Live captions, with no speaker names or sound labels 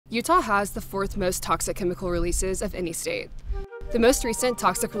Utah has the fourth most toxic chemical releases of any state. The most recent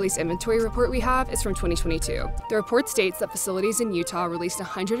toxic release inventory report we have is from 2022. The report states that facilities in Utah released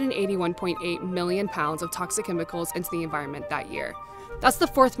 181.8 million pounds of toxic chemicals into the environment that year. That's the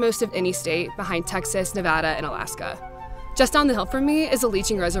fourth most of any state, behind Texas, Nevada, and Alaska. Just down the hill from me is a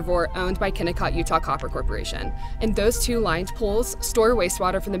leaching reservoir owned by Kennecott Utah Copper Corporation, and those two lined pools store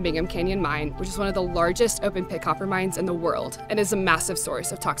wastewater from the Bingham Canyon mine, which is one of the largest open-pit copper mines in the world and is a massive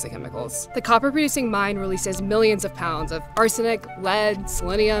source of toxic chemicals. The copper-producing mine releases millions of pounds of arsenic, lead,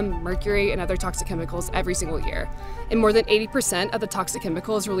 selenium, mercury, and other toxic chemicals every single year. And more than 80% of the toxic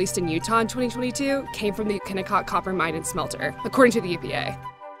chemicals released in Utah in 2022 came from the Kennecott Copper Mine and Smelter, according to the EPA.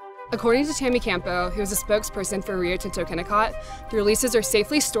 According to Tammy Campo, who is a spokesperson for Rio Tinto Kennecott, the releases are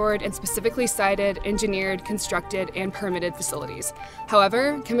safely stored in specifically sited, engineered, constructed, and permitted facilities.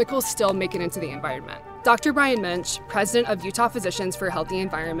 However, chemicals still make it into the environment. Dr. Brian Minch, president of Utah Physicians for a Healthy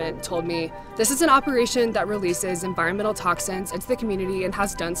Environment, told me, "This is an operation that releases environmental toxins into the community and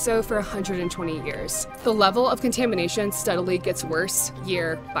has done so for 120 years. The level of contamination steadily gets worse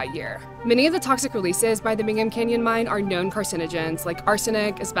year by year." Many of the toxic releases by the Bingham Canyon mine are known carcinogens like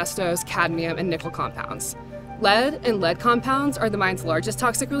arsenic, asbestos, cadmium, and nickel compounds. Lead and lead compounds are the mine's largest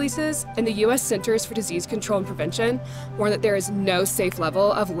toxic releases, and the U.S. Centers for Disease Control and Prevention warn that there is no safe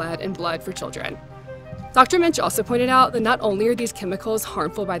level of lead in blood for children. Dr. Minch also pointed out that not only are these chemicals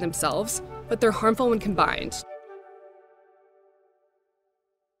harmful by themselves, but they're harmful when combined.